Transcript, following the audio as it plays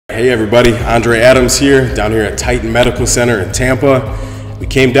Hey everybody, Andre Adams here, down here at Titan Medical Center in Tampa. We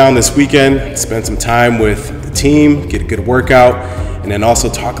came down this weekend, spent some time with the team, get a good workout, and then also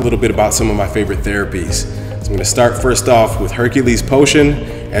talk a little bit about some of my favorite therapies. So I'm going to start first off with Hercules Potion.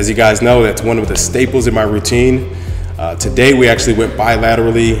 As you guys know, that's one of the staples in my routine. Today we actually went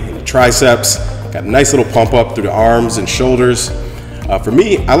bilaterally in the triceps, got a nice little pump up through the arms and shoulders. For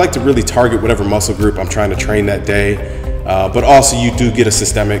me, I like to really target whatever muscle group I'm trying to train that day. But also you do get a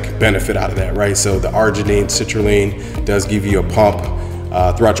systemic benefit out of that, right? So the arginine, citrulline does give you a pump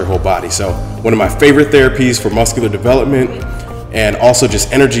throughout your whole body. So one of my favorite therapies for muscular development and also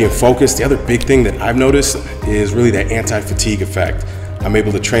just energy and focus. The other big thing that I've noticed is really that anti-fatigue effect. I'm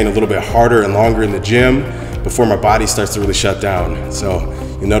able to train a little bit harder and longer in the gym before my body starts to really shut down. So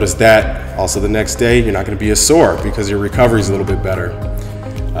you notice that. Also the next day, you're not gonna be as sore because your recovery is a little bit better.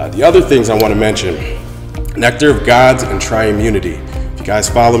 The other things I wanna mention, Nectar of Gods and Tri-Immunity. If you guys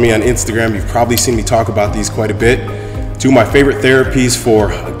follow me on Instagram, you've probably seen me talk about these quite a bit. Two of my favorite therapies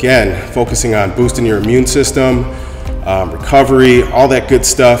for, again, focusing on boosting your immune system, recovery, all that good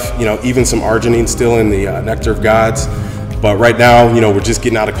stuff. You know, even some arginine still in the Nectar of Gods. But right now, you know, we're just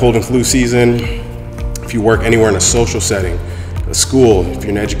getting out of cold and flu season. If you work anywhere in a social setting, a school, if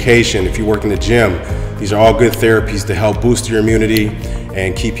you're in education, if you work in the gym, these are all good therapies to help boost your immunity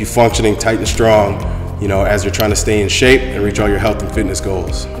and keep you functioning tight and strong, you know, as you're trying to stay in shape and reach all your health and fitness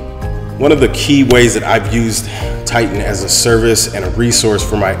goals. One of the key ways that I've used Titan as a service and a resource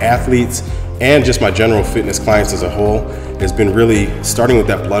for my athletes and just my general fitness clients as a whole has been really starting with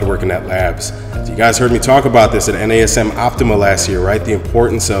that blood work and that labs. So you guys heard me talk about this at NASM Optima last year, right? The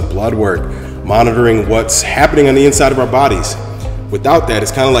importance of blood work, monitoring what's happening on the inside of our bodies. Without that,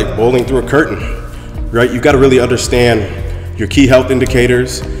 it's kind of like bowling through a curtain, right? You've got to really understand your key health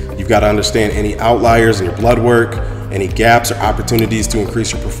indicators. You've got to understand any outliers in your blood work, any gaps or opportunities to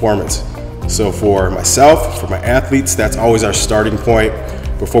increase your performance. So for myself, for my athletes, that's always our starting point.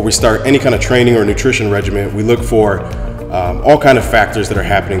 Before we start any kind of training or nutrition regimen, we look for all kind of factors that are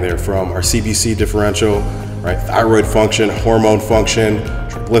happening there, from our CBC differential, right, thyroid function, hormone function,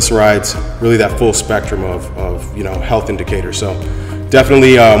 triglycerides, really that full spectrum of you know, health indicators. So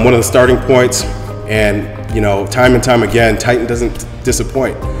definitely one of the starting points, and you know, time and time again, Titan doesn't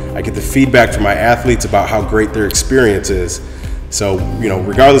disappoint. I get the feedback from my athletes about how great their experience is. So, you know,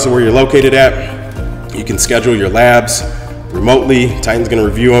 regardless of where you're located at, you can schedule your labs remotely. Titan's gonna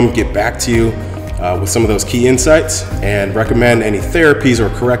review them, get back to you with some of those key insights and recommend any therapies or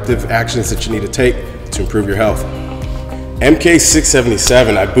corrective actions that you need to take to improve your health.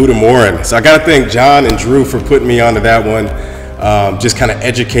 MK677, ibutamoren. So I gotta thank John and Drew for putting me onto that one. Just kind of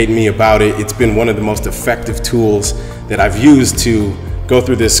educating me about it. It's been one of the most effective tools that I've used to go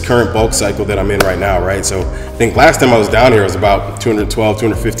through this current bulk cycle that I'm in right now, right? So I think last time I was down here, I was about 212,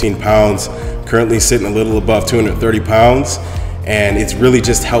 215 pounds, currently sitting a little above 230 pounds. And it's really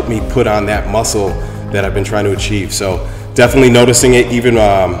just helped me put on that muscle that I've been trying to achieve. So definitely noticing it, even,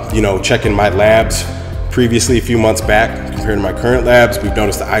 you know, checking my labs previously a few months back compared to my current labs, we've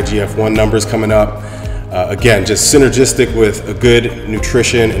noticed the IGF-1 numbers coming up. Again, just synergistic with a good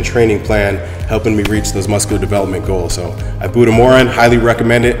nutrition and training plan, helping me reach those muscular development goals. So ibutamoren, highly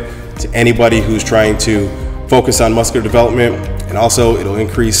recommend it to anybody who's trying to focus on muscular development, and also it'll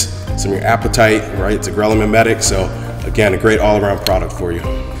increase some of your appetite, right? It's a ghrelin mimetic, so again, a great all-around product for you.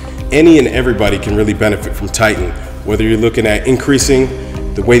 Any and everybody can really benefit from Titan, whether you're looking at increasing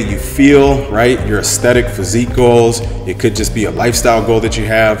the way that you feel, right? Your aesthetic physique goals, it could just be a lifestyle goal that you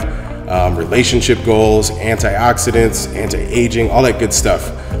have, relationship goals, antioxidants, anti-aging, all that good stuff.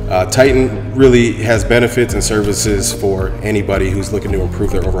 Titan really has benefits and services for anybody who's looking to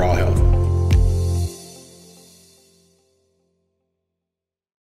improve their overall health.